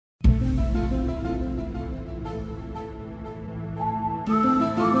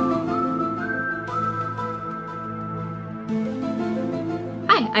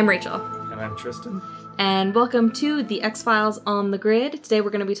I'm Rachel. And I'm Tristan. And welcome to the X-Files on the Grid. Today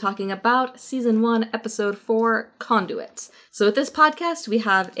we're going to be talking about Season 1, Episode 4, Conduit. So with this podcast, we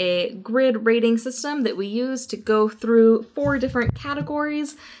have a grid rating system that we use to go through 4 different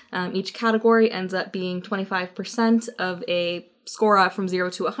categories. Each category ends up being 25% of a score out from 0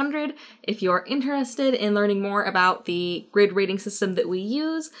 to 100. If you're interested in learning more about the grid rating system that we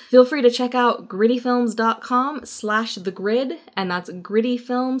use, feel free to check out grittyfilms.com/thegrid, and that's Gritty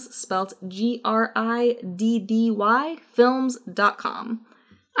Films, spelt GRIDDY, films.com.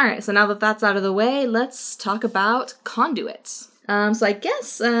 Alright, so now that that's out of the way, let's talk about Conduit. So I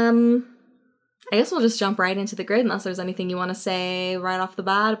guess we'll just jump right into the grid unless there's anything you want to say right off the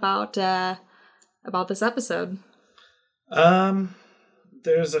bat about this episode.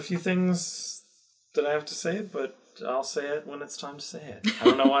 There's a few things that I have to say, but I'll say it when it's time to say it. I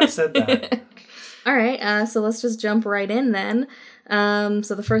don't know why I said that. All right, so let's just jump right in then.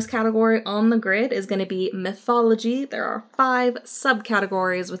 So the first category on the grid is going to be mythology. There are 5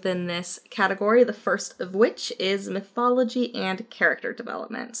 subcategories within this category, the first of which is mythology and character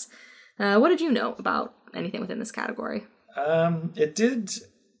development. What did you know about anything within this category? It did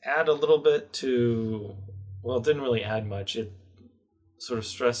add a little bit to... Well, it didn't really add much. It sort of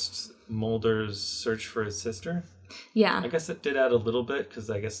stressed Mulder's search for his sister. Yeah. I guess it did add a little bit,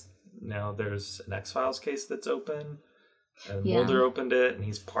 because I guess now there's an X-Files case that's open. And Mulder opened it, and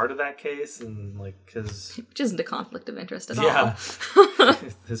he's part of that case, and his... Which isn't a conflict of interest at all. Yeah.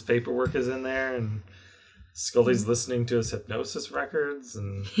 His paperwork is in there, and Scully's listening to his hypnosis records,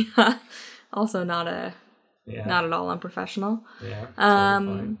 and... Yeah. Also not at all unprofessional. Yeah. Totally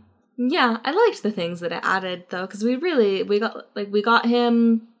fine. Yeah, I liked the things that it added though, because we got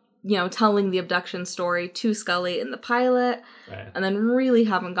him, telling the abduction story to Scully in the pilot, right. And then really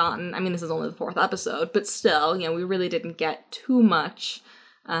haven't gotten. I mean, this is only the 4th episode, but still, we really didn't get too much,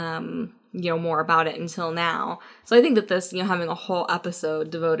 more about it until now. So I think that this, having a whole episode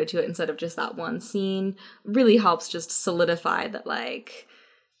devoted to it instead of just that one scene, really helps just solidify that,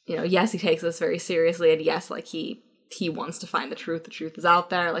 yes, he takes this very seriously, and yes, he wants to find the truth is out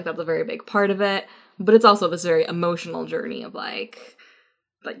there, that's a very big part of it, but it's also this very emotional journey of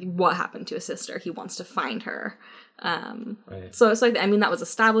what happened to his sister. He wants to find her. Right. So it's that was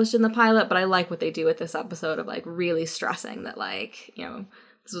established in the pilot, but I like what they do with this episode of really stressing that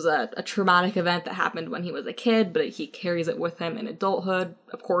this was a traumatic event that happened when he was a kid, but he carries it with him in adulthood,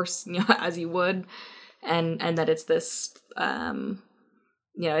 of course, as you would, and that it's this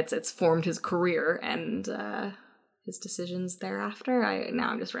it's formed his career and his decisions thereafter.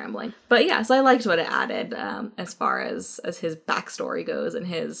 I'm just rambling. But yeah, so I liked what it added as far as his backstory goes and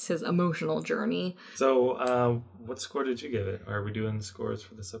his emotional journey. So what score did you give it? Are we doing scores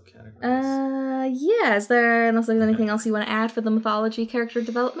for the subcategories? Yeah, unless there's anything else you want to add for the mythology character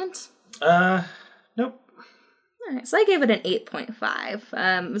development? Nope. Alright, so I gave it an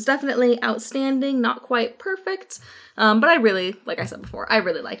 8.5. It was definitely outstanding, not quite perfect, but I really, like I said before, I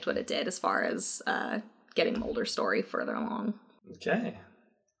really liked what it did as far as getting Mulder's story further along. Okay.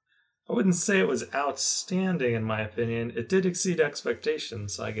 I wouldn't say it was outstanding, in my opinion. It did exceed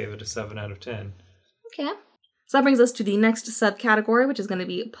expectations, so I gave it a 7 out of 10. Okay. So that brings us to the next subcategory, which is going to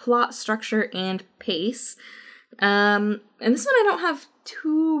be plot, structure, and pace. And this one I don't have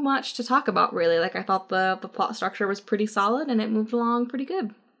too much to talk about, really. I thought the plot structure was pretty solid, and it moved along pretty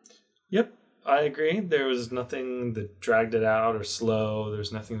good. Yep, I agree. There was nothing that dragged it out or slow.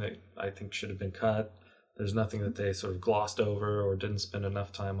 There's nothing that I think should have been cut. There's nothing that they sort of glossed over or didn't spend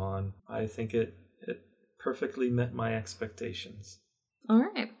enough time on. I think it perfectly met my expectations. All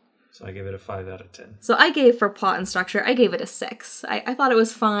right. So I gave it a 5 out of 10. So I gave, for plot and structure, I gave it a 6. I thought it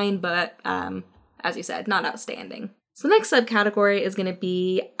was fine, but as you said, not outstanding. So the next subcategory is going to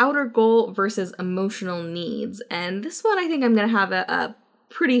be outer goal versus emotional needs. And this one I think I'm going to have a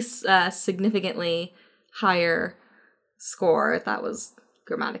pretty significantly higher score, if that was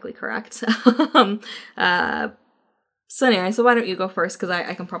grammatically correct. So anyway, so why don't you go first, because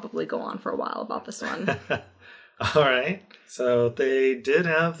I can probably go on for a while about this one. All right. So they did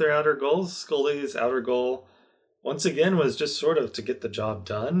have their outer goals. Scully's outer goal, once again, was just sort of to get the job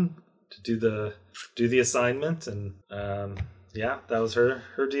done, to do the assignment, and that was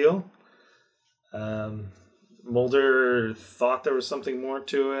her deal. Mulder thought there was something more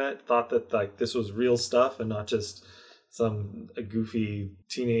to it, thought that this was real stuff and not just some goofy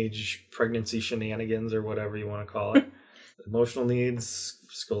teenage pregnancy shenanigans or whatever you want to call it. Emotional needs,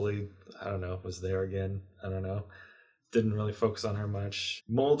 Scully, I don't know, was there again. I don't know. Didn't really focus on her much.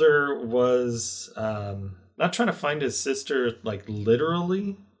 Mulder was not trying to find his sister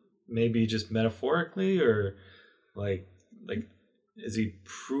literally, maybe just metaphorically, or is he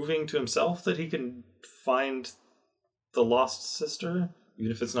proving to himself that he can find the lost sister,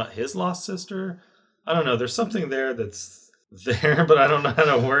 even if it's not his lost sister? I don't know. There's something there that's there, but I don't know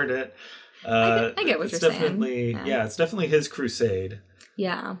how to word it. I get what you're definitely, saying. Yeah, it's definitely his crusade.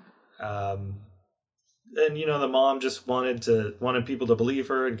 Yeah. And the mom just wanted people to believe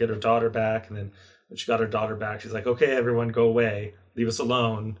her and get her daughter back. And then when she got her daughter back, she's like, "Okay, everyone, go away, leave us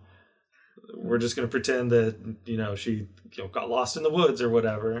alone. We're just going to pretend that she got lost in the woods or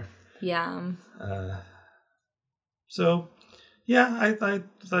whatever." Yeah. So, yeah, I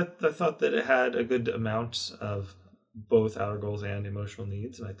thought that it had a good amount of both outer goals and emotional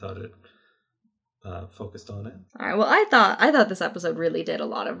needs, and I thought it focused on it. All right. Well, I thought this episode really did a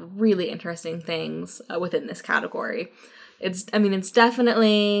lot of really interesting things within this category. It's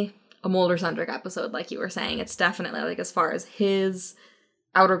definitely a Mulder-centric episode, like you were saying. It's definitely, like, as far as his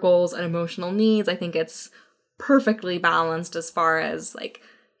outer goals and emotional needs, I think it's perfectly balanced as far as, like,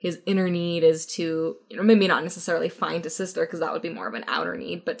 his inner need is to, maybe not necessarily find his sister, because that would be more of an outer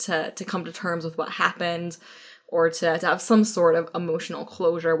need, but to come to terms with what happened, or to have some sort of emotional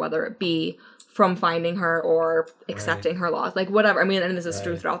closure, whether it be from finding her or accepting her loss, like whatever. I mean, and this is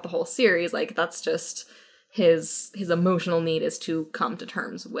true throughout the whole series. Like, that's just his emotional need is to come to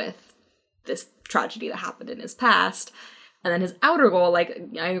terms with this tragedy that happened in his past. And then his outer goal, like,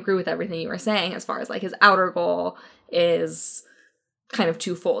 I agree with everything you were saying as far as, like, his outer goal is kind of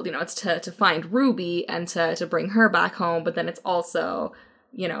twofold. It's to find Ruby and to bring her back home, but then it's also,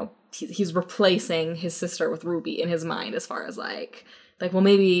 he's replacing his sister with Ruby in his mind, as far as like, well,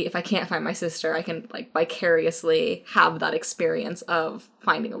 maybe if I can't find my sister, I can, like, vicariously have that experience of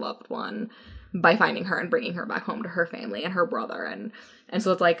finding a loved one by finding her and bringing her back home to her family and her brother. And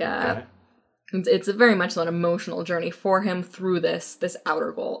so it's like it's a very much so an emotional journey for him through this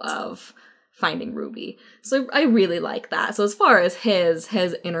outer goal of finding Ruby. So I really like that. So as far as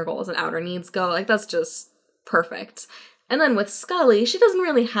his inner goals and outer needs go, like, that's just perfect. And then with Scully, she doesn't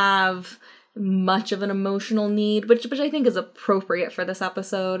really have much of an emotional need, which I think is appropriate for this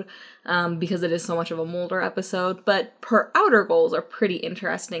episode, because it is so much of a Mulder episode. But her outer goals are pretty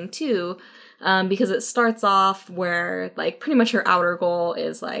interesting too, because it starts off where, like, pretty much her outer goal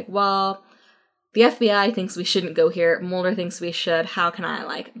is like, well, the FBI thinks we shouldn't go here, Mulder thinks we should. How can I,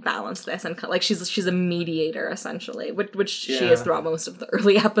 like, balance this? And, like, she's a mediator, essentially, which she is throughout most of the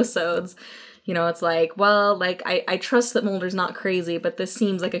early episodes. It's like, well, like, I trust that Mulder's not crazy, but this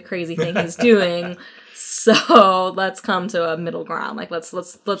seems like a crazy thing he's doing. So let's come to a middle ground. Like, let's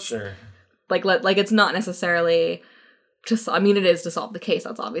sure. like, it's not necessarily just, I mean, it is to solve the case.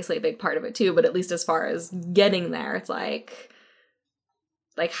 That's obviously a big part of it too. But at least as far as getting there, it's like,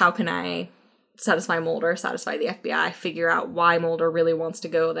 how can I satisfy Mulder, satisfy the FBI, figure out why Mulder really wants to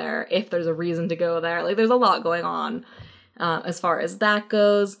go there, if there's a reason to go there. Like, there's a lot going on as far as that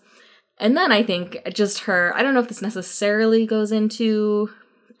goes. And then I think just her, I don't know if this necessarily goes into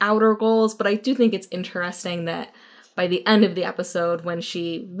outer goals, but I do think it's interesting that by the end of the episode, when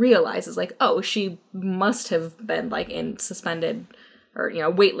she realizes, like, oh, she must have been, like, in suspended or,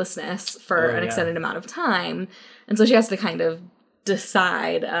 weightlessness for an extended amount of time. And so she has to kind of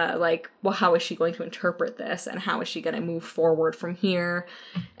decide, like, well, how is she going to interpret this, and how is she going to move forward from here?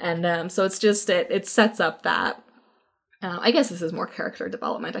 And so it's just, it sets up that, I guess this is more character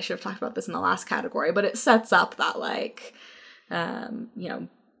development. I should have talked about this in the last category, but it sets up that, like,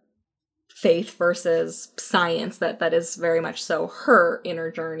 faith versus science that is very much so her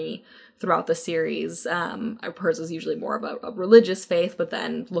inner journey throughout the series. Hers is usually more of a religious faith, but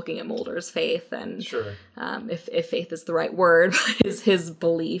then looking at Mulder's faith and if faith is the right word, his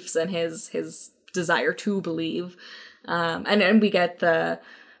beliefs and his desire to believe. And we get the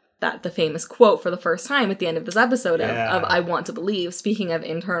famous quote for the first time at the end of this episode of I want to believe. Speaking of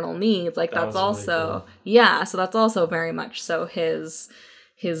internal needs, like, that's also really cool. So that's also very much so his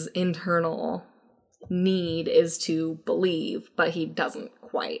internal need is to believe, but he doesn't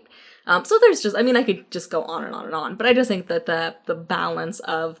quite. So there's just, I mean, I could just go on and on and on, but I just think that the balance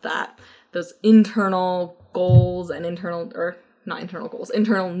of those internal goals and internal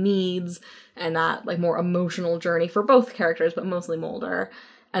needs, and that, like, more emotional journey for both characters, but mostly Mulder.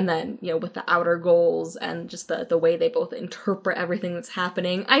 And then, with the outer goals and just the way they both interpret everything that's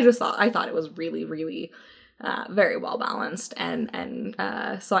happening, I thought it was really, really very well balanced, and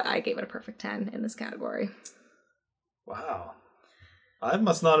so I gave it a perfect 10 in this category. Wow, I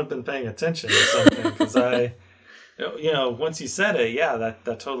must not have been paying attention to something, because I, once you said it,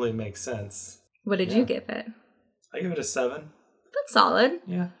 that totally makes sense. What did you give it? I give it a 7. That's solid.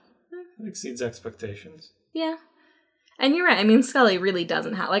 Yeah, it exceeds expectations. Yeah. And you're right. I mean, Scully really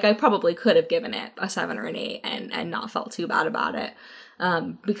doesn't have, like, I probably could have given it a 7 or an 8 and not felt too bad about it.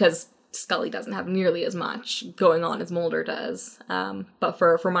 Because Scully doesn't have nearly as much going on as Mulder does. But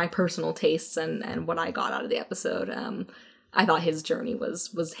for my personal tastes and what I got out of the episode, I thought his journey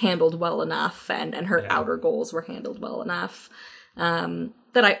was handled well enough, and her outer goals were handled well enough,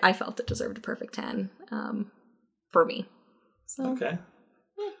 that I felt it deserved a perfect 10, for me. So. Okay.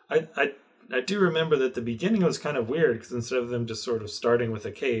 I do remember that the beginning was kind of weird, because instead of them just sort of starting with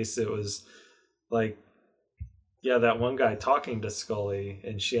a case, it was like, that one guy talking to Scully,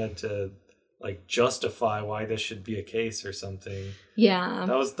 and she had to like justify why this should be a case or something. Yeah.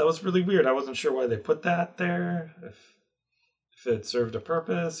 That was really weird. I wasn't sure why they put that there. If it served a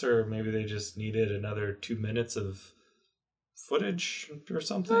purpose, or maybe they just needed another 2 minutes of footage or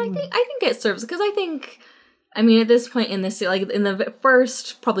something. Well, I think it serves, because I mean, at this point in this, like, in the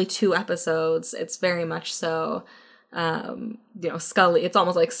first probably 2 episodes, it's very much so, Scully, it's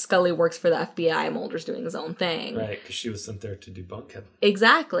almost like Scully works for the FBI and Mulder's doing his own thing. Right, because she was sent there to debunk him.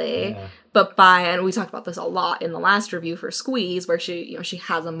 Exactly. Yeah. But and we talked about this a lot in the last review for Squeeze, where she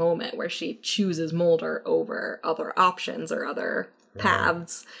has a moment where she chooses Mulder over other options or other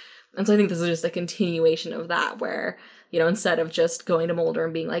paths. And so I think this is just a continuation of that, where, instead of just going to Mulder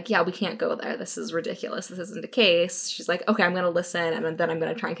and being like, yeah, we can't go there, this is ridiculous, this isn't a case, she's like, okay, I'm going to listen, and then I'm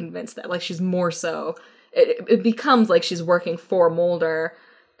going to try and convince that. Like, she's more so, it becomes like she's working for Mulder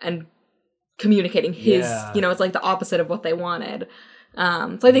and communicating his, it's like the opposite of what they wanted.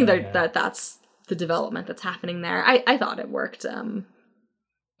 So I think that's the development that's happening there. I thought it worked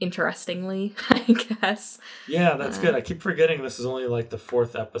interestingly, I guess. Yeah, that's good. I keep forgetting this is only like the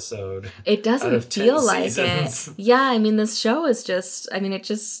 4th episode. It doesn't feel like seasons. It. Yeah, I mean, this show is just, it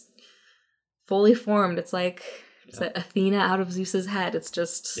just fully formed. It's like Athena out of Zeus's head. It's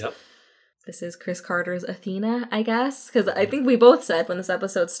just, this is Chris Carter's Athena, I guess. Because I think we both said when this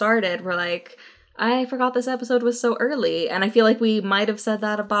episode started, we're like, I forgot this episode was so early. And I feel like we might have said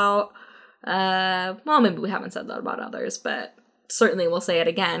that about, maybe we haven't said that about others, but certainly we'll say it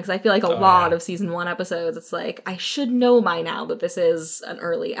again, because I feel like a lot of season 1 episodes, it's like, I should know by now that this is an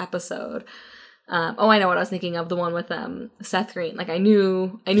early episode. I know what I was thinking of, the one with Seth Green. Like, I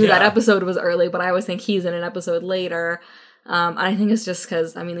knew that episode was early, but I always think he's in an episode later. And I think it's just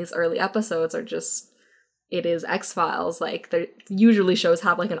because, these early episodes are just, it is X-Files. Like, usually shows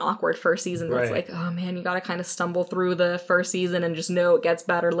have like an awkward first season where it's like, oh man, you gotta kind of stumble through the first season and just know it gets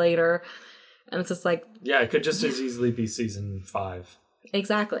better later. And it's just like... Yeah, it could just as easily be season 5.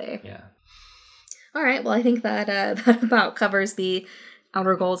 Exactly. Yeah. All right, well, I think that that about covers the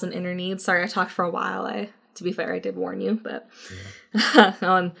outer goals and inner needs. Sorry, I talked for a while. To be fair, I did warn you, but...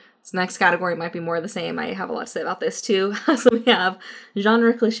 Yeah. This next category might be more of the same. I have a lot to say about this, too. So we have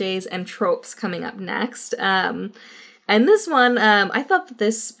genre cliches and tropes coming up next. And this one, I thought that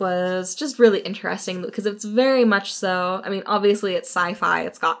this was just really interesting because it's very much so, obviously it's sci-fi,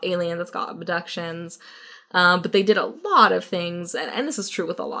 it's got aliens, it's got abductions, but they did a lot of things, and this is true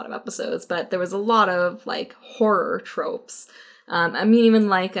with a lot of episodes, but there was a lot of, like, horror tropes. Even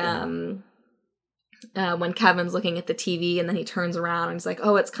like, when Kevin's looking at the TV and then he turns around and he's like,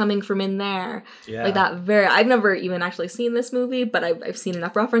 oh, it's coming from in there. Yeah. Like that I've never even actually seen this movie, but I've seen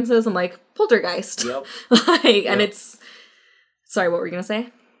enough references. I'm like, Poltergeist. Yep. And it's, sorry, what were you going to say?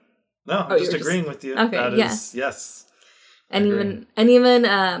 No, I'm just agreeing with you. Okay, that is, yes. And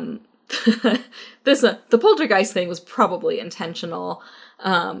even this, the Poltergeist thing was probably intentional.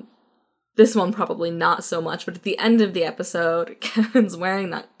 This one probably not so much, but at the end of the episode, Kevin's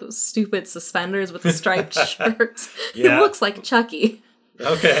wearing those stupid suspenders with the striped shirt. He looks like Chucky.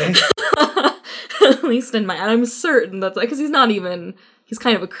 Okay. At least in and I'm certain that's like, because he's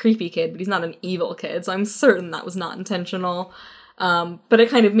kind of a creepy kid, but he's not an evil kid, so I'm certain that was not intentional. But it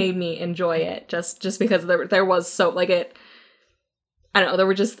kind of made me enjoy it, just because there was so, like, it, I don't know, there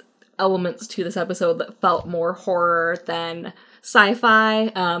were just elements to this episode that felt more horror than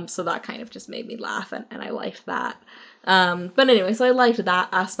sci-fi, so that kind of just made me laugh, and I liked that. But anyway, so I liked that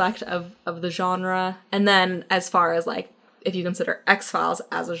aspect of the genre. And then as far as, like, if you consider X-Files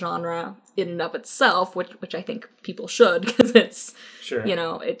as a genre in and of itself, which I think people should, because it's, sure,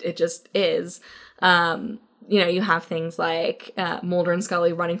 it just is, you have things like Mulder and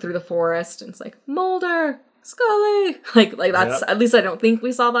Scully running through the forest, and it's like, Mulder, Scully, like that's, at least I don't think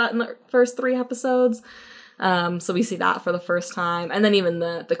we saw that in the first 3 episodes. So we see that for the first time. And then even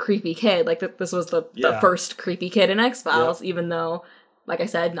the creepy kid, like this was the first creepy kid in X-Files, even though, like I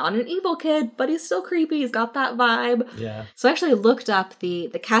said, not an evil kid, but he's still creepy. He's got that vibe. Yeah. So I actually looked up the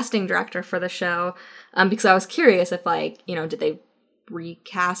casting director for the show, because I was curious if, like, did they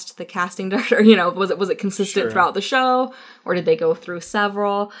recast the casting director? Was it consistent Sure. throughout the show, or did they go through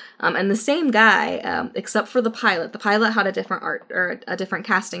several? And the same guy, except for the pilot. The pilot had a different art or a different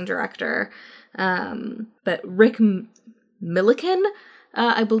casting director. But Rick Milliken,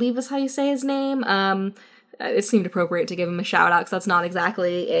 I believe is how you say his name. It seemed appropriate to give him a shout out because that's not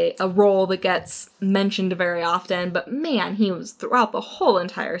exactly a role that gets mentioned very often. But man, he was throughout the whole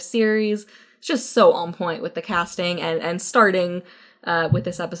entire series just so on point with the casting and starting with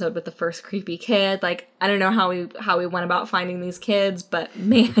this episode with the first creepy kid. Like, I don't know how we went about finding these kids, but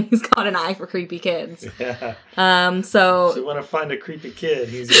man, he's got an eye for creepy kids. Yeah. So if you want to find a creepy kid,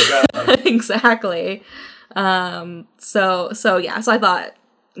 he's your guy. Exactly. So I thought,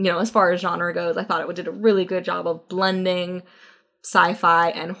 as far as genre goes, I thought it did a really good job of blending sci-fi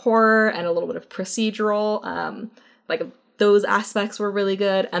and horror and a little bit of procedural. Like those aspects were really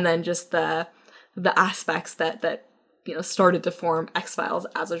good, and then just the aspects that started to form X-Files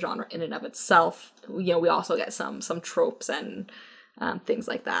as a genre in and of itself. We also get some tropes and things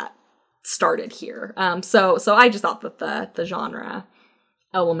like that started here. So I just thought that the genre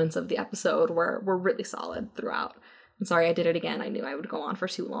elements of the episode were really solid throughout. I'm sorry I did it again. I knew I would go on for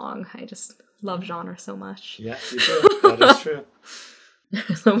too long. I just love genre so much. Yeah, you do. That is true.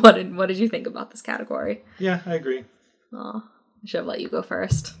 So what did you think about this category? Yeah, I agree. Oh, I should have let you go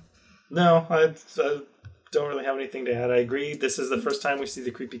first. No, I don't really have anything to add. I agree. This is the first time we see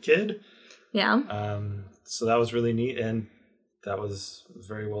the creepy kid. Yeah. So that was really neat, and that was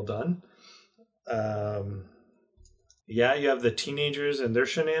very well done. Yeah, you have the teenagers and their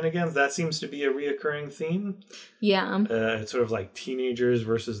shenanigans. That seems to be a reoccurring theme. Yeah. It's sort of like teenagers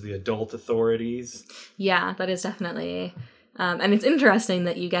versus the adult authorities. Yeah, that is definitely... and it's interesting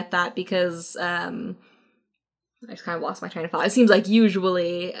that you get that because... I just kind of lost my train of thought. It seems like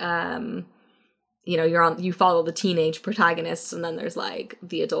usually, you follow the teenage protagonists, and then there's like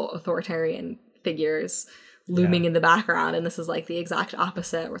the adult authoritarian figures looming in the background, and this is like the exact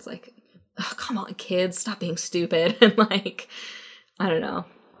opposite, where it's like, oh, come on, kids, stop being stupid, and like, I don't know.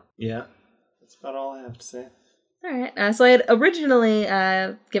 Yeah, that's about all I have to say. All right, so I had originally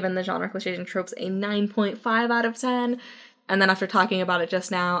given the genre cliches and tropes a 9.5 out of 10. And then after talking about it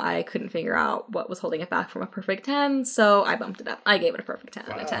just now, I couldn't figure out what was holding it back from a perfect 10, so I bumped it up. I gave it a perfect 10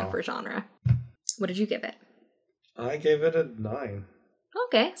 out of 10 for genre. What did you give it? I gave it a 9.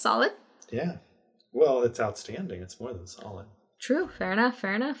 Okay, solid. Yeah. Well, it's outstanding. It's more than solid. True. Fair enough.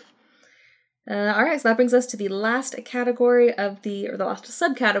 All right, so that brings us to the last category the last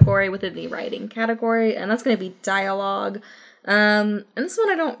subcategory within the writing category, and that's going to be dialogue. And this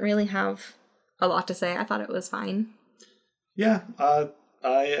one I don't really have a lot to say. I thought it was fine. Yeah,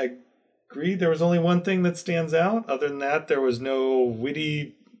 I agree. There was only one thing that stands out. Other than that, there was no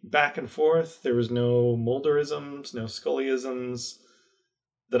witty back and forth. There was no Mulderisms, no Scullyisms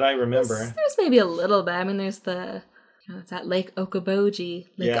that I remember. There's maybe a little bit. I mean, there's it's that Lake Okoboji.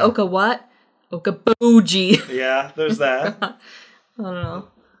 Oka what? Okoboji. Yeah, there's that. I don't know.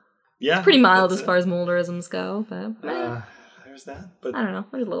 Yeah. It's pretty mild as far as Mulderisms go, but... there's that. But I don't know.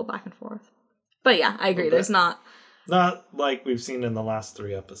 There's a little back and forth. But yeah, I agree. There's not... Not like we've seen in the last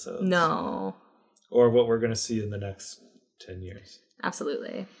 3 episodes. No. Or what we're going to see in the next 10 years.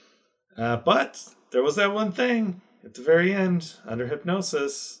 Absolutely. But there was that one thing at the very end, under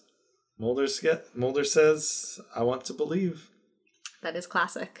hypnosis. Mulder says, "I want to believe." That is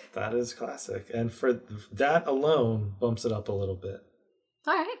classic. And for that alone, bumps it up a little bit.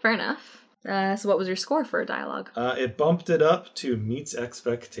 All right, fair enough. So what was your score for dialogue? It bumped it up to meets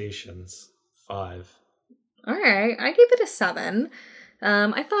expectations. 5. All right, I gave it a 7.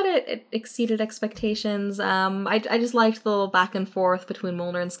 I thought it exceeded expectations. I just liked the little back and forth between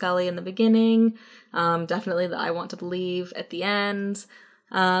Mulder and Scully in the beginning. Definitely the I want to believe at the end. So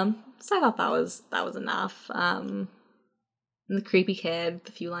I thought that was enough. And the creepy kid,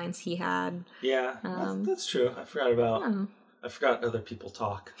 the few lines he had. Yeah, that's true. I forgot other people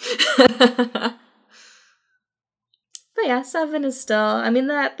talk. But yeah, 7 is still, I mean,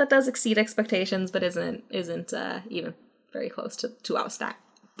 that does exceed expectations, but isn't even very close to outstanding.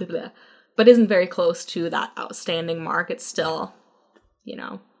 But isn't very close to that outstanding mark. It's still,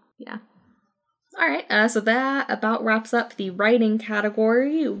 yeah. All right, so that about wraps up the writing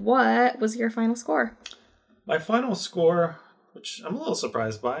category. What was your final score? My final score, which I'm a little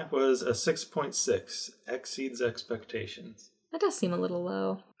surprised by, was a 6.6. Exceeds expectations. That does seem a little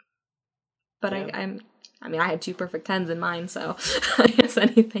low. But yeah. I had 2 perfect 10s in mind, so I guess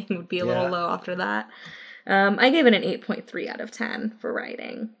anything would be a little low after that. I gave it an 8.3 out of 10 for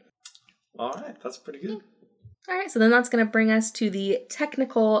writing. All right, that's pretty good. All right, so then that's going to bring us to the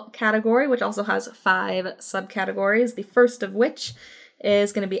technical category, which also has 5 subcategories. The first of which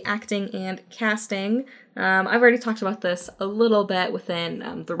is going to be acting and casting. I've already talked about this a little bit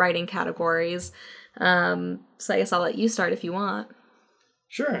within the writing categories. So I guess I'll let you start if you want.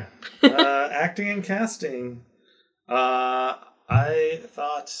 Sure. Acting and casting. I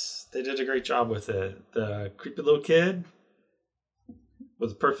thought they did a great job with it. The creepy little kid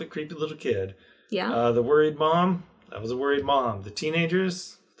was a perfect creepy little kid. Yeah. The worried mom, that was a worried mom. The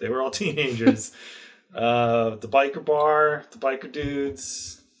teenagers, they were all teenagers. The biker bar, the biker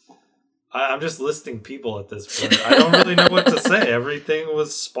dudes. I'm just listing people at this point. I don't really know what to say. Everything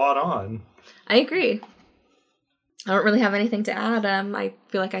was spot on. I agree. I don't really have anything to add. I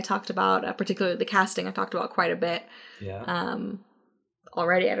feel like I talked about, particularly the casting, I talked about quite a bit. Yeah.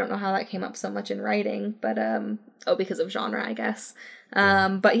 Already. I don't know how that came up so much in writing, but, because of genre, I guess.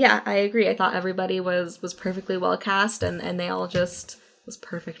 But yeah, I agree. I thought everybody was perfectly well cast, and they all just was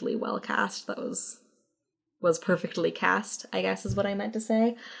perfectly well cast. That was perfectly cast, I guess is what I meant to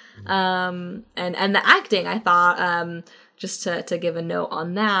say. And the acting, I thought, just to give a note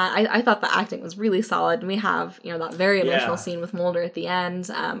on that, I thought the acting was really solid. And we have, that very emotional scene with Mulder at the end.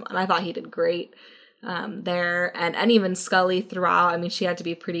 And I thought he did great there. And even Scully throughout, I mean, she had to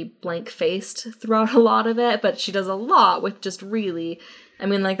be pretty blank-faced throughout a lot of it, but she does a lot with just really, I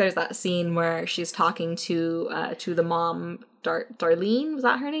mean, like there's that scene where she's talking to the mom, Darlene, was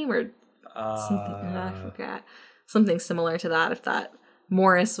that her name? Or something, I forget. Something similar to that, if that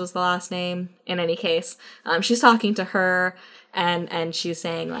Morris was the last name. In any case, she's talking to her, and she's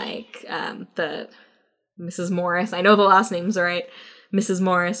saying, like, the Mrs. Morris, I know the last name's right, Mrs.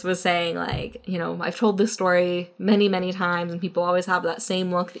 Morris was saying, like, I've told this story many, many times, and people always have that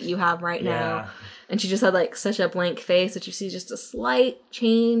same look that you have right now. And she just had, like, such a blank face that you see just a slight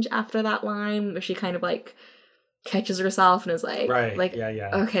change after that line, where she kind of, like, catches herself and is like, right, like, yeah.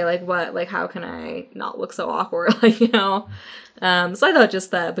 Okay, like, what, like, how can I not look so awkward, like, So I thought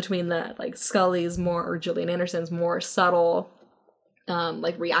just that between the, like, Scully's more, or Gillian Anderson's more subtle,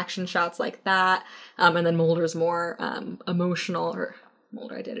 like, reaction shots like that, and then Mulder's more emotional, or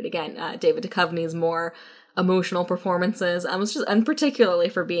Mulder, I did it again, David Duchovny's more emotional performances, and particularly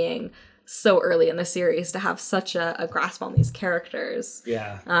for being so early in the series to have such a grasp on these characters.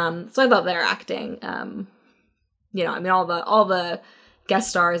 Yeah. So I thought their acting, I mean, all the guest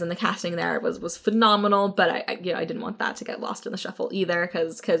stars and the casting there was phenomenal, but I didn't want that to get lost in the shuffle either,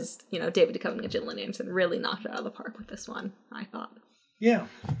 because David Duchovny and Gillian Anderson really knocked it out of the park with this one, I thought. Yeah.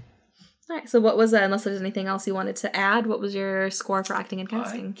 All right, so what was unless there's anything else you wanted to add, what was your score for acting and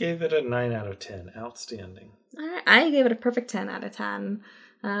casting? I gave it a 9 out of 10. Outstanding. All right, I gave it a perfect 10 out of 10.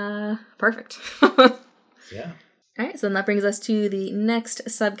 Perfect. Yeah. All right, so then that brings us to the next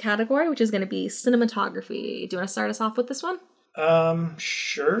subcategory, which is going to be cinematography. Do you want to start us off with this one?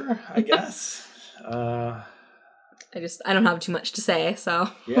 Sure, I guess. I don't have too much to say, so.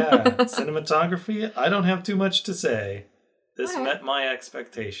 Yeah, cinematography, I don't have too much to say. This right. met my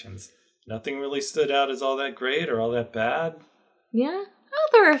expectations. Nothing really stood out as all that great or all that bad. Yeah? Well,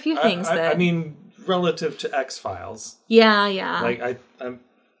 there are a few things I mean, relative to X-Files. Yeah. Like,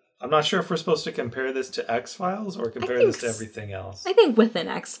 I'm not sure if we're supposed to compare this to X-Files or compare this to everything else. I think within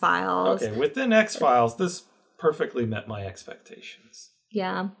X-Files. Okay, within X-Files, this perfectly met my expectations.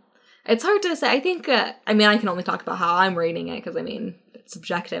 Yeah. It's hard to say. I think, I can only talk about how I'm rating it, because, it's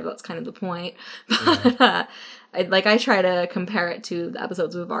subjective. That's kind of the point. But, I try to compare it to the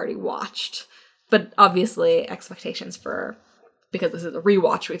episodes we've already watched. But obviously, expectations because this is a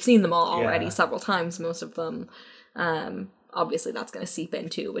rewatch, we've seen them all already several times, most of them. Obviously that's going to seep in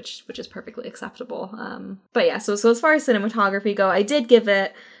too, which is perfectly acceptable. But yeah, so as far as cinematography go, I did give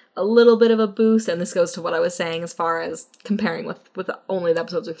it a little bit of a boost, and this goes to what I was saying as far as comparing with only the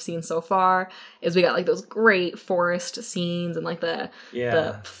episodes we've seen so far, is we got like those great forest scenes and like the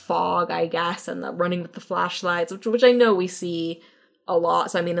fog, I guess, and the running with the flashlights, which I know we see a lot.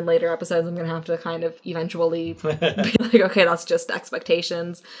 So in later episodes I'm gonna have to kind of eventually be like, okay, that's just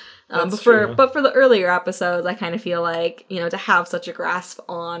expectations. But for the earlier episodes, I kind of feel like, to have such a grasp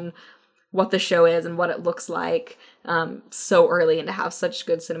on what the show is and what it looks like so early, and to have such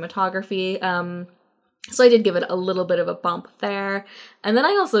good cinematography, so I did give it a little bit of a bump there. And then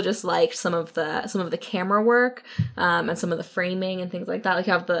I also just liked some of the camera work and some of the framing and things like that. Like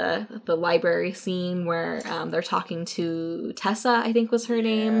you have the library scene where they're talking to Tessa, I think was her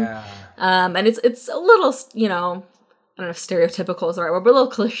name. And it's a little, I don't know if stereotypical is the right word, but a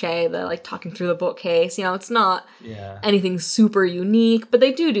little cliche, the like talking through the bookcase. It's not anything super unique, but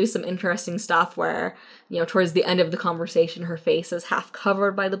they do some interesting stuff where, towards the end of the conversation, her face is half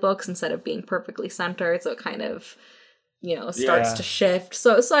covered by the books instead of being perfectly centered. So it kind of starts to shift.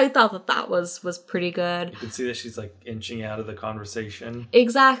 So I thought that was pretty good. You can see that she's like inching out of the conversation.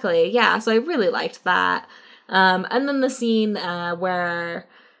 Exactly. Yeah. So I really liked that. And then the scene where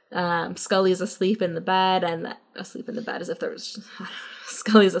Scully's asleep in the bed, and asleep in the bed as if there was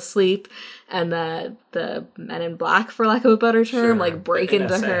Scully's asleep, and the men in black, for lack of a better term, like break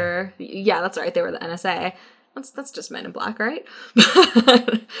into her. Yeah, that's right. They were the NSA. That's just Men in Black, right?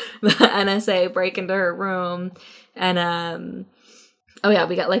 The NSA break into her room, and we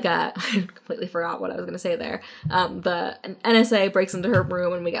got like I completely forgot what I was gonna say there. The NSA breaks into her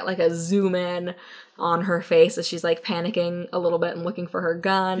room, and we got like a zoom in on her face as she's like panicking a little bit and looking for her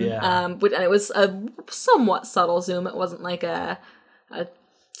gun. Yeah. And it was a somewhat subtle zoom. It wasn't like a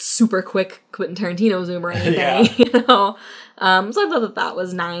super quick Quentin Tarantino zoom or anything, So I thought that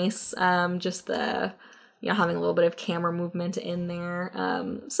was nice. Just the having a little bit of camera movement in there.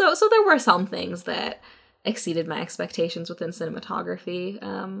 So there were some things that exceeded my expectations within cinematography.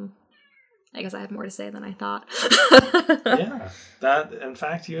 I guess I had more to say than I thought. Yeah, that, in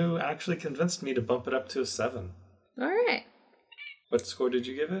fact, you actually convinced me to bump it up to a 7. All right. What score did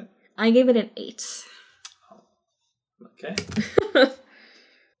you give it? I gave it an 8. Okay.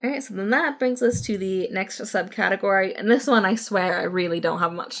 All right, so then that brings us to the next subcategory. And this one, I swear, I really don't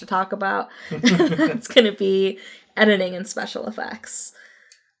have much to talk about. It's going to be editing and special effects.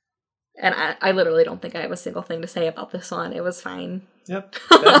 And I literally don't think I have a single thing to say about this one. It was fine. Yep.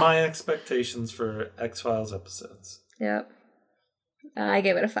 Met my expectations for X-Files episodes. Yep. I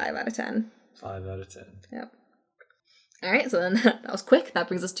gave it a 5 out of 10. 5 out of 10. Yep. All right, so then that was quick. That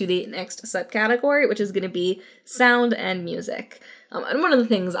brings us to the next subcategory, which is going to be sound and music. And one of the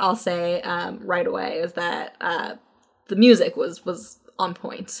things I'll say right away is that the music was on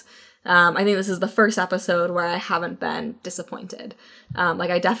point. I think this is the first episode where I haven't been disappointed.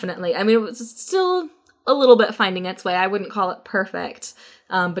 It was still a little bit finding its way. I wouldn't call it perfect,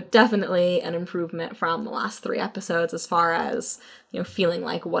 but definitely an improvement from the last 3 episodes as far as, feeling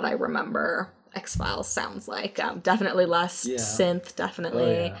like what I remember X-Files sounds like. Definitely less synth,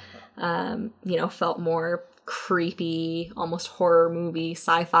 definitely, felt more creepy, almost horror movie,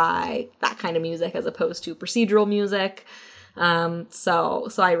 sci-fi, that kind of music as opposed to procedural music. So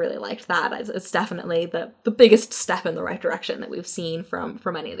I really liked that. It's definitely the biggest step in the right direction that we've seen from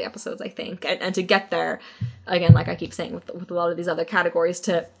any of the episodes, I think. And to get there, again, like I keep saying with a lot of these other categories,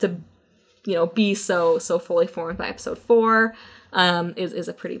 to be so fully formed by episode 4 is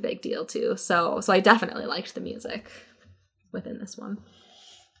a pretty big deal too. So I definitely liked the music within this one.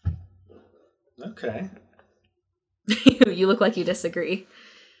 Okay. You look like you disagree.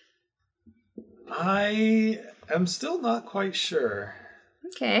 I'm still not quite sure.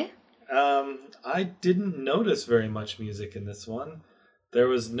 Okay. I didn't notice very much music in this one. There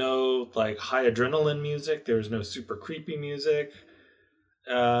was no high adrenaline music. There was no super creepy music.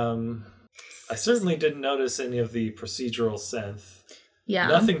 I certainly didn't notice any of the procedural synth. Yeah.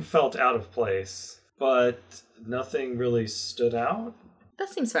 Nothing felt out of place, but nothing really stood out. That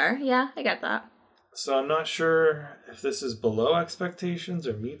seems fair. Yeah, I get that. So I'm not sure if this is below expectations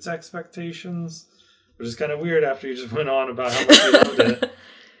or meets expectations. Which is kind of weird after you just went on about how much you loved it.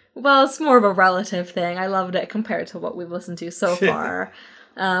 Well, it's more of a relative thing. I loved it compared to what we've listened to so far.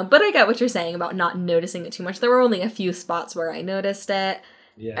 But I get what you're saying about not noticing it too much. There were only a few spots where I noticed it.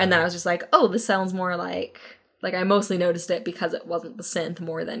 Yeah. And then I was just like, oh, this sounds more like I mostly noticed it because it wasn't the synth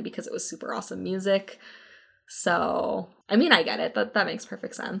more than because it was super awesome music. So, I mean, I get it. That makes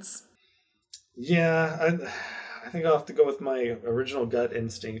perfect sense. Yeah, I think I'll have to go with my original gut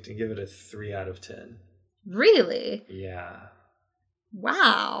instinct and give it a 3 out of 10. Really? Yeah.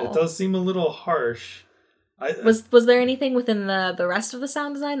 Wow. It does seem a little harsh. Was there anything within the rest of the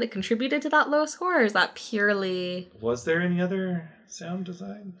sound design that contributed to that low score, or is that purely... Was there any other sound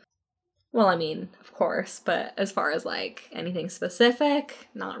design? Well, I mean, of course, but as far as anything specific,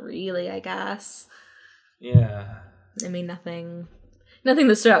 not really, I guess. Yeah. I mean, nothing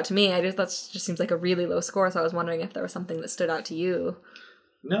that stood out to me. That just seems like a really low score, so I was wondering if there was something that stood out to you.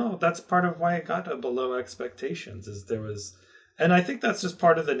 No, that's part of why it got a below expectations, is there was... And I think that's just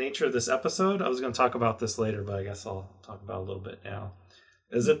part of the nature of this episode. I was going to talk about this later, but I guess I'll talk about it a little bit now.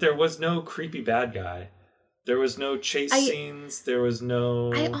 Is that there was no creepy bad guy. There was no chase scenes. There was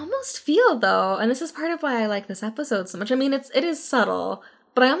no... I almost feel, though, and this is part of why I like this episode so much. I mean, it is subtle,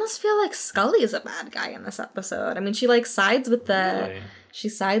 but I almost feel like Scully is a bad guy in this episode. I mean, she sides with the... Really? She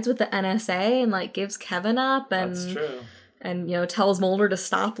sides with the NSA and gives Kevin up and... That's true. And, tells Mulder to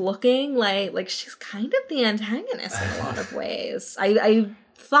stop looking. Like she's kind of the antagonist in a lot of ways. I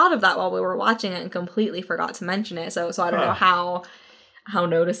thought of that while we were watching it and completely forgot to mention it. So I don't know how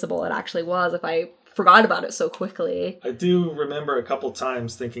noticeable it actually was if I forgot about it so quickly. I do remember a couple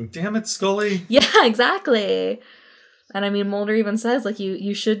times thinking, damn it, Scully. Yeah, exactly. And I mean, Mulder even says, like,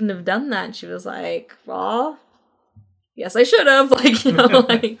 you shouldn't have done that. And she was like, well, yes, I should have. Like, you know,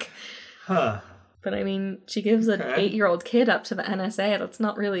 like. Huh. But I mean, she gives an 8-year-old kid up to the NSA. That's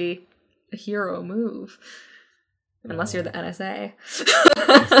not really a hero move. Unless you're the NSA.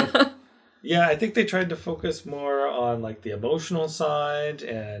 Yeah, I think they tried to focus more on, like, the emotional side,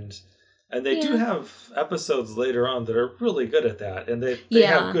 and they do have episodes later on that are really good at that. And they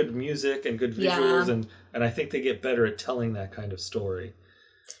have good music and good visuals, and I think they get better at telling that kind of story.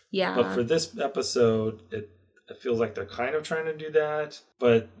 Yeah. But for this episode, it feels like they're kind of trying to do that.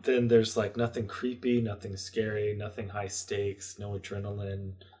 But then there's, like, nothing creepy, nothing scary, nothing high stakes, no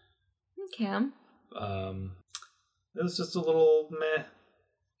adrenaline. Okay. It was just a little meh.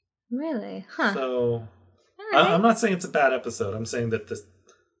 Really? Huh. So, right. I'm not saying it's a bad episode. I'm saying that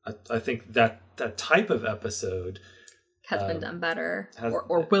I think that type of episode has been done better,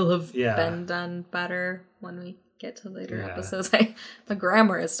 or will have been done better when we get to later episodes. The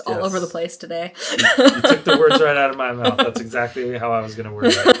grammar is all over the place today. You took the words right out of my mouth. That's exactly how I was going to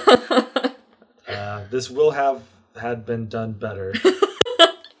word it. This will had been done better.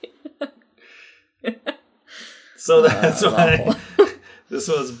 So that's why this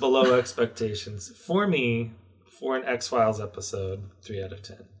was below expectations for me. For an X-Files episode, 3 out of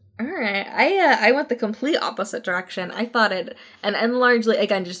 10. All right, I went the complete opposite direction. I thought it, and largely,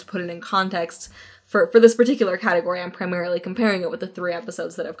 again, just to put it in context, for this particular category, I'm primarily comparing it with the 3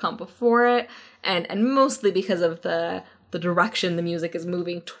 episodes that have come before it, and mostly because of the direction the music is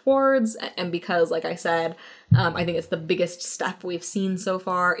moving towards, and because, like I said, I think it's the biggest step we've seen so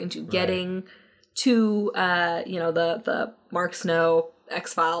far into getting to the Mark Snow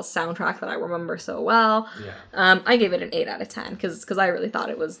X-Files soundtrack that I remember so well. Yeah. I gave it an 8 out of 10 because I really thought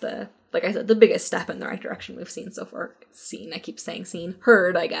it was like I said, the biggest step in the right direction we've seen so far. I keep saying seen.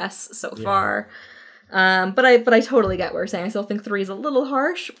 Heard, I guess, so far. But I totally get what you're saying. I still think 3 is a little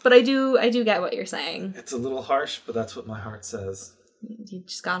harsh, but I do get what you're saying. It's a little harsh, but that's what my heart says. You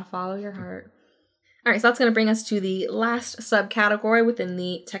just gotta follow your heart. All right, so that's going to bring us to the last subcategory within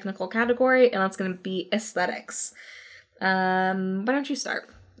the technical category, and that's going to be aesthetics. Why don't you start,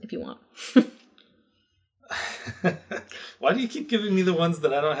 if you want? Why do you keep giving me the ones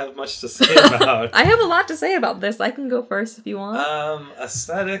that I don't have much to say about? I have a lot to say about this. I can go first if you want.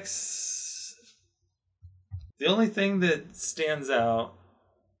 Aesthetics. The only thing that stands out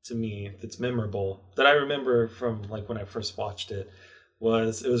to me that's memorable, that I remember from like when I first watched it,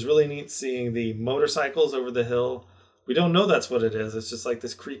 it was really neat seeing the motorcycles over the hill. We don't know that's what it is. It's just like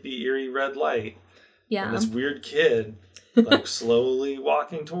this creepy, eerie red light. Yeah. And this weird kid like slowly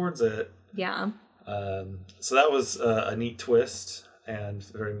walking towards it. Yeah. So that was a neat twist and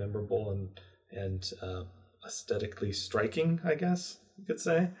very memorable and aesthetically striking, I guess you could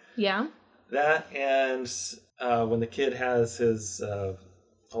say. Yeah. That and when the kid has his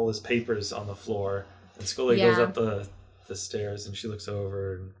all his papers on the floor and Scully goes up the stairs and she looks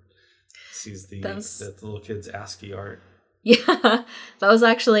over and sees the little kid's ASCII art. Yeah, that was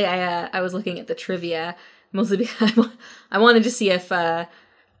actually I was looking at the trivia mostly because I wanted to see if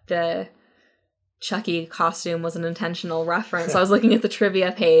the Chucky costume was an intentional reference. So I was looking at the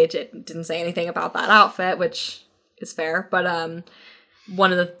trivia page. It didn't say anything about that outfit, which is fair. But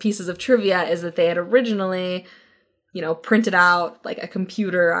one of the pieces of trivia is that they had originally, printed out like a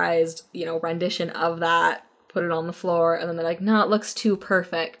computerized, rendition of that, put it on the floor, and then they're like, no, it looks too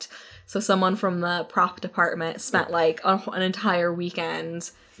perfect. So someone from the prop department spent like an entire weekend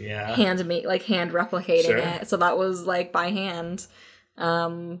hand replicating it. So that was like by hand.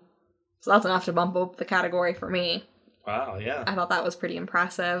 So that's enough to bump up the category for me. Wow, yeah. I thought that was pretty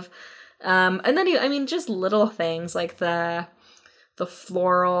impressive. And then, just little things like the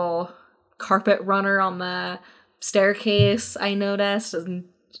floral carpet runner on the staircase I noticed, and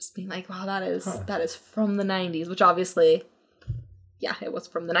just being like, wow, that is from the 90s, which obviously, it was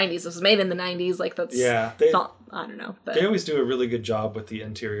from the 90s. It was made in the 90s. Like, that's not, I don't know. But. They always do a really good job with the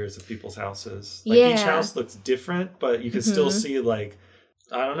interiors of people's houses. Like, each house looks different, but you can still see, like,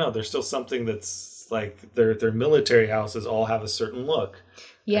 I don't know, there's still something that's, like, their military houses all have a certain look.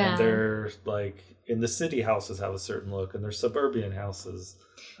 Yeah. And their, like, in the city houses have a certain look, and their suburban houses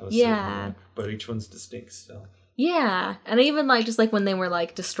have a certain look. But each one's distinct still. Yeah, and even, like, just, like, when they were,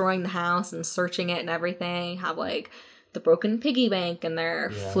 like, destroying the house and searching it and everything, have, like, the broken piggy bank, and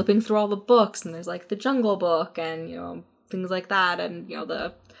they're flipping through all the books, and there's, like, the Jungle Book, and, things like that, and,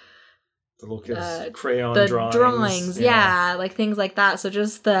 the little kids' crayon the drawings. Yeah, like, things like that. So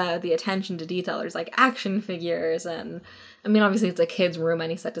just the attention to detail. There's, like, action figures, and I mean, obviously it's a kid's room,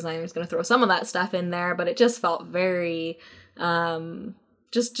 any set designer is going to throw some of that stuff in there, but it just felt very,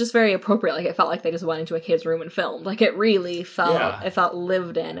 just very appropriate. Like, it felt like they just went into a kid's room and filmed. Like, it really felt, it felt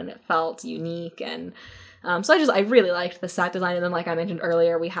lived in, and it felt unique, and so I really liked the set design. And then, like I mentioned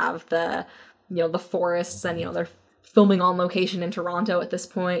earlier, we have the, the forests, and, they're filming on location in Toronto at this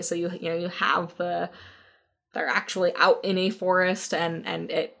point. So you have they're actually out in a forest,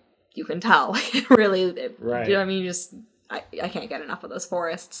 and you can tell, it really, right. I mean, I can't get enough of those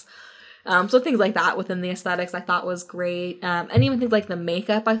forests. So things like that within the aesthetics I thought was great. And even things like the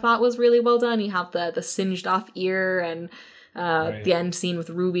makeup I thought was really well done. You have the singed off ear, and the end scene with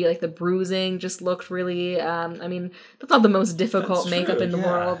Ruby, like the bruising just looked really, I mean, that's not the most difficult makeup in the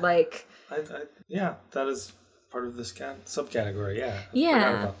world. Like, that is part of this subcategory. I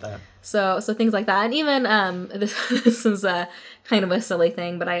forgot about that. So things like that. And even this is a kind of a silly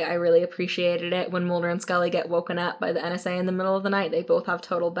thing, but I really appreciated it when Mulder and Scully get woken up by the NSA in the middle of the night. They both have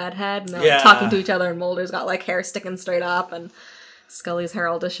total bedhead, and they're like, talking to each other, and Mulder's got like hair sticking straight up, and Scully's hair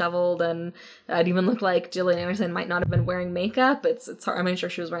all disheveled, and it even looked like Gillian Anderson might not have been wearing makeup. It's hard. I mean, sure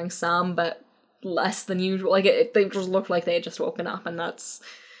she was wearing some, but less than usual. Like, they just looked like they had just woken up, and it's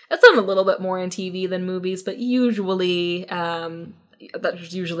done a little bit more in TV than movies, but usually that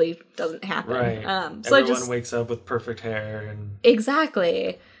just usually doesn't happen. Right. So everyone wakes up with perfect hair, and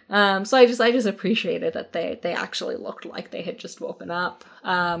exactly. So I just appreciated that they actually looked like they had just woken up.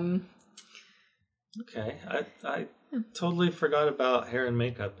 Okay, I totally forgot about hair and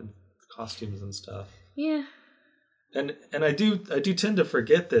makeup and costumes and stuff. Yeah. And I do tend to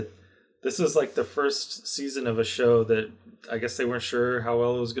forget that this is like the first season of a show that I guess they weren't sure how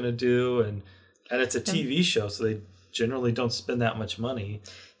well it was going to do, and it's a TV show, so they generally don't spend that much money.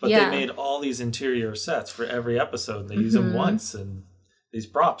 But they made all these interior sets for every episode. They use them once, and these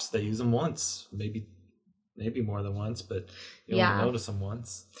props, they use them once, maybe more than once, but you only notice them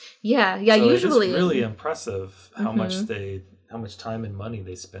once. Yeah. So Usually, it's really impressive how much time and money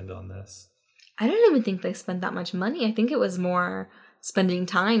they spend on this. I don't even think they spent that much money. I think it was more spending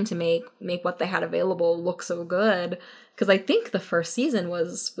time to make what they had available look so good. Because I think the first season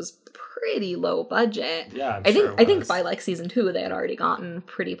was pretty low budget. Yeah, I think by like season 2 they had already gotten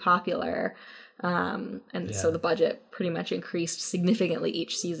pretty popular, so the budget pretty much increased significantly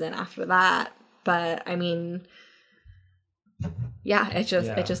each season after that. But I mean,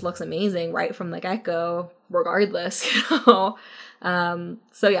 it just looks amazing right from the get go, regardless. So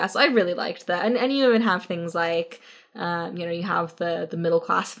I really liked that, and you even have things like, you have the middle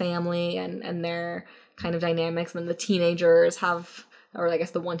class family and their kind of dynamics, and then the teenagers have, or I guess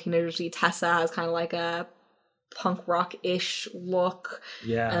the one teenager, Tessa, has kind of like a punk rock-ish look.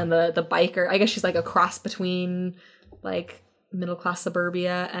 Yeah. And the biker, I guess she's like a cross between like middle class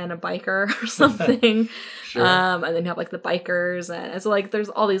suburbia and a biker or something. Sure. And then you have like the bikers, and so like there's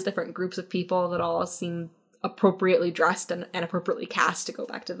all these different groups of people that all seem appropriately dressed and appropriately cast, to go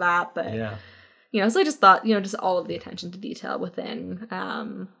back to that. But so I just thought, just all of the attention to detail within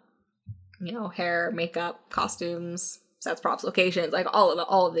hair, makeup, costumes, sets, props, locations, like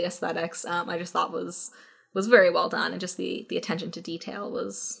all of the aesthetics, I just thought was very well done, and just the attention to detail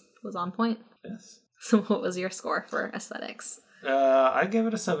was on point. Yes. So what was your score for aesthetics? I gave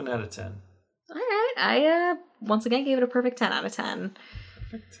it a 7 out of 10. All right. I once again gave it a perfect 10 out of 10.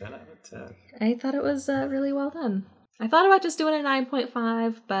 Perfect 10 out of 10. I thought it was really well done. I thought about just doing a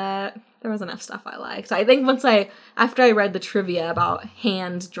 9.5, but there was enough stuff I liked. I think after I read the trivia about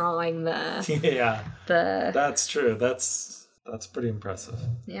hand drawing that's true. That's pretty impressive.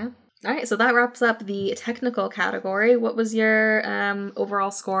 Yeah. All right, so that wraps up the technical category. What was your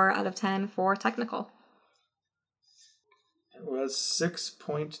overall score out of 10 for technical? It was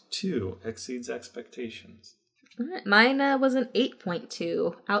 6.2, exceeds expectations. All right, mine was an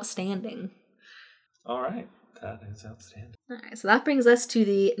 8.2, outstanding. All right, that is outstanding. All right, so that brings us to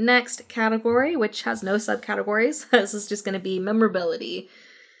the next category, which has no subcategories. This is just going to be memorability.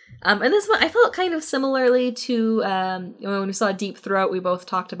 And this one, I felt kind of similarly to when we saw Deep Throat, we both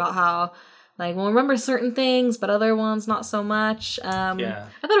talked about how, like, we'll remember certain things, but other ones not so much. I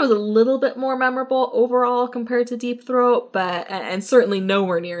thought it was a little bit more memorable overall compared to Deep Throat, and certainly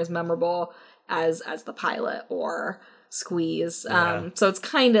nowhere near as memorable as the pilot or Squeeze. So it's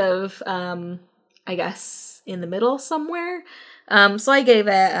kind of, I guess, in the middle somewhere. So I gave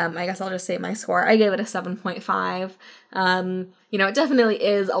it, I guess I'll just say my score. I gave it a 7.5. It definitely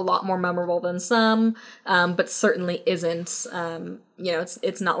is a lot more memorable than some, but certainly isn't,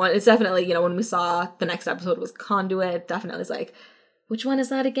 it's not one, it's definitely, when we saw the next episode was Conduit, it definitely is like, which one is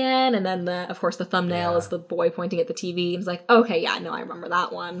that again? And then, of course, the thumbnail is the boy pointing at the TV. And it's like, okay, yeah, no, I remember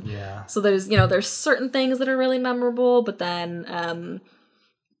that one. Yeah. So there's certain things that are really memorable, but then, in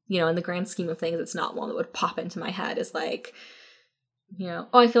the grand scheme of things, it's not one that would pop into my head as like,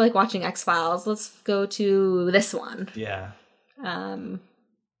 I feel like watching X-Files. Let's go to this one. Yeah.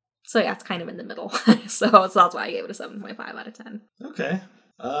 So yeah, it's kind of in the middle. so that's why I gave it a 7.5 out of 10. Okay.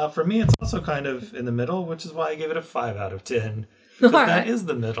 For me, it's also kind of in the middle, which is why I gave it a 5 out of 10. Because that is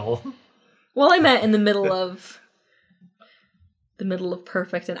the middle. Well, I meant in the middle of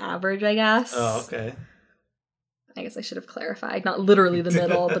perfect and average, I guess. Oh, okay. I guess I should have clarified. Not literally the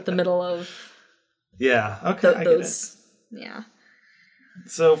middle, but the middle of... Yeah, okay, I get it. Yeah.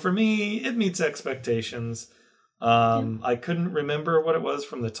 So for me, it meets expectations. I couldn't remember what it was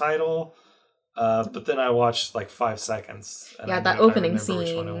from the title, but then I watched like 5 seconds. And that opening scene.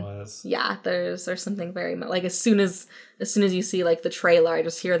 Which one it was. Yeah, there's something very like as soon as you see like the trailer, I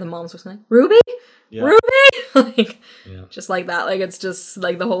just hear the mom's just like, Ruby, yeah. Ruby, just like that. Like it's just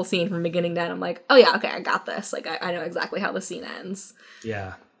like the whole scene from beginning to end. I'm like, oh yeah, okay, I got this. Like I know exactly how the scene ends.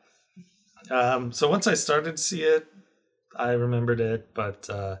 Yeah. So once I started to see it, I remembered it, but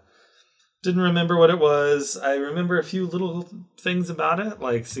didn't remember what it was. I remember a few little things about it,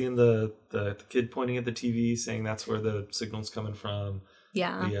 like seeing the kid pointing at the TV, saying that's where the signal's coming from.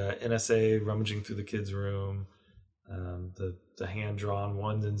 Yeah. The NSA rummaging through the kid's room. The hand-drawn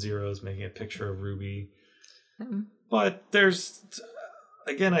ones and zeros making a picture of Ruby. But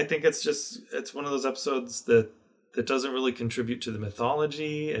again, I think it's one of those episodes that doesn't really contribute to the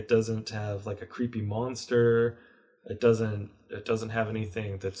mythology. It doesn't have like a creepy monster. It doesn't have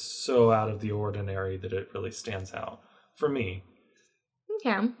anything that's so out of the ordinary that it really stands out for me.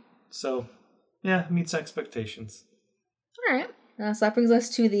 Okay. So, yeah, meets expectations. All right. So that brings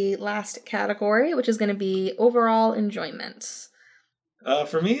us to the last category, which is going to be overall enjoyment.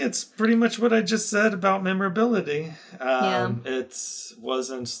 For me, it's pretty much what I just said about memorability. It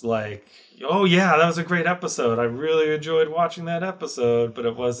wasn't like, oh yeah, that was a great episode. I really enjoyed watching that episode, but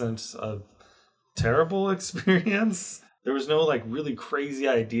it wasn't a terrible experience. There was no like really crazy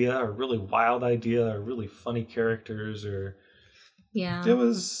idea or really wild idea or really funny characters or it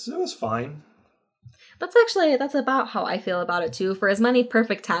was fine. That's about how I feel about it too. For as many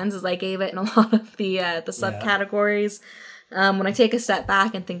perfect 10s as I gave it in a lot of the subcategories, when I take a step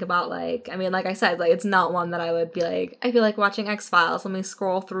back and think about like I said, like it's not one that I would be like, I feel like watching X-Files. Let me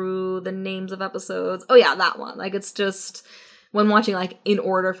scroll through the names of episodes. Oh yeah, that one. Like it's just when watching like in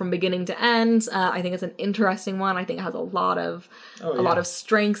order from beginning to end, I think it's an interesting one. I think it has a lot of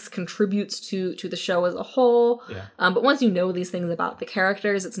strengths, contributes to the show as a whole. Yeah. But once you know these things about the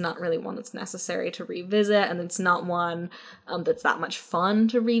characters, it's not really one that's necessary to revisit, and it's not one that's that much fun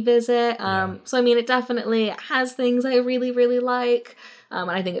to revisit. So I mean, it definitely has things I really, really like, and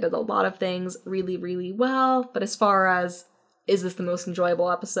I think it does a lot of things really, really well. But as far as is this the most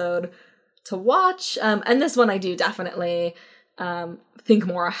enjoyable episode to watch, and this one I do definitely think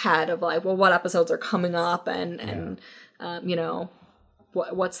more ahead of like, well, what episodes are coming up and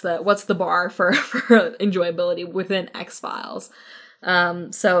what's the bar for enjoyability within X-Files.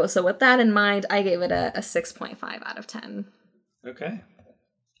 So with that in mind, I gave it a 6.5 out of 10. Okay.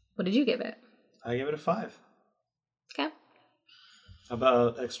 What did you give it? I gave it a 5. Okay. How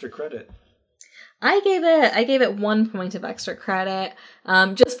about extra credit? I gave it 1 point of extra credit,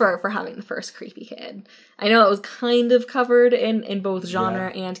 just for having the first creepy kid. I know it was kind of covered in both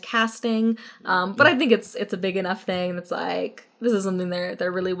genre and casting, but I think it's a big enough thing that's like, this is something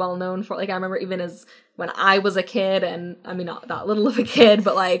they're really well known for. Like I remember even as when I was a kid, and I mean not that little of a kid,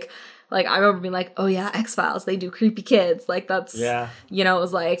 but like I remember being like, oh yeah, X-Files, they do creepy kids. Like that's, it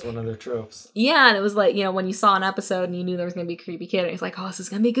was like... It's one of their tropes. Yeah, and it was like, when you saw an episode and you knew there was going to be a creepy kid, and it's like, oh, this is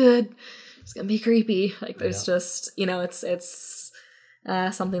going to be good. It's going to be creepy. Like there's just, it's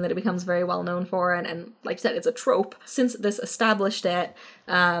something that it becomes very well known for. And like you said, it's a trope. Since this established it,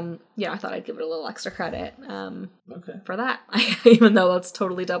 I thought I'd give it a little extra credit for that. Even though that's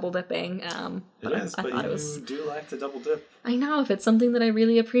totally double dipping. But you do like to double dip. I know. If it's something that I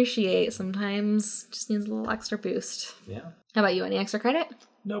really appreciate, sometimes it just needs a little extra boost. Yeah. How about you? Any extra credit?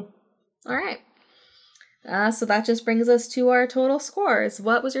 Nope. All right. So that just brings us to our total scores.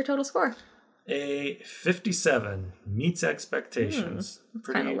 What was your total score? A 57 meets expectations.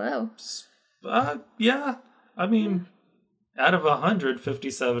 Kind of low. Yeah. I mean, out of 100,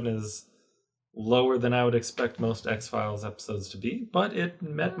 57 is lower than I would expect most X-Files episodes to be, but it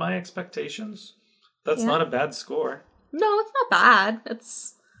met my expectations. That's not a bad score. No, it's not bad.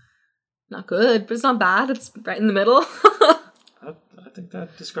 It's not good, but it's not bad. It's right in the middle. I think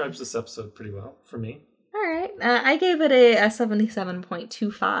that describes this episode pretty well for me. All All right. I gave it a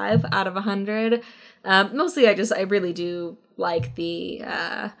 77.25 out of 100. Mostly I really do like the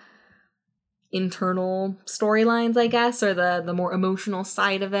internal storylines, I guess, or the more emotional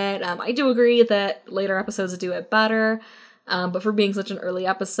side of it. I do agree that later episodes do it better, but for being such an early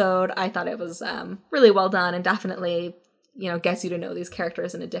episode, I thought it was really well done and definitely, gets you to know these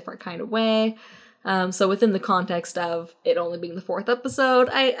characters in a different kind of way. So within the context of it only being the 4th episode,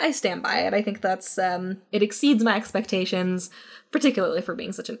 I stand by it. I think that's, it exceeds my expectations, particularly for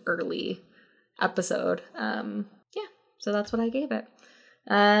being such an early episode. So that's what I gave it.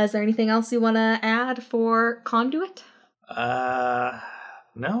 Is there anything else you want to add for Conduit?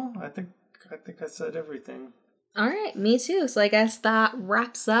 No, I think I said everything. All right, me too. So I guess that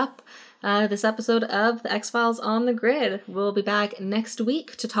wraps up this episode of The X-Files on the Grid. We'll be back next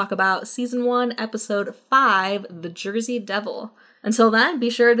week to talk about Season 1, Episode 5, The Jersey Devil. Until then,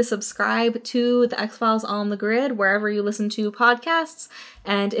 be sure to subscribe to The X-Files on the Grid wherever you listen to podcasts.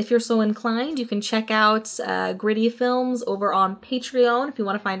 And if you're so inclined, you can check out Gritty Films over on Patreon if you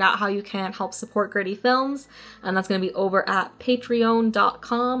want to find out how you can help support Gritty Films. And that's going to be over at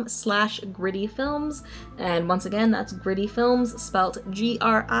patreon.com/grittyfilms. And once again, that's Gritty Films, spelt GRIDDY.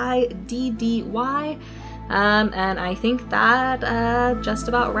 And I think that just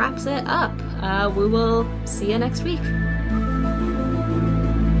about wraps it up. We will see you next week.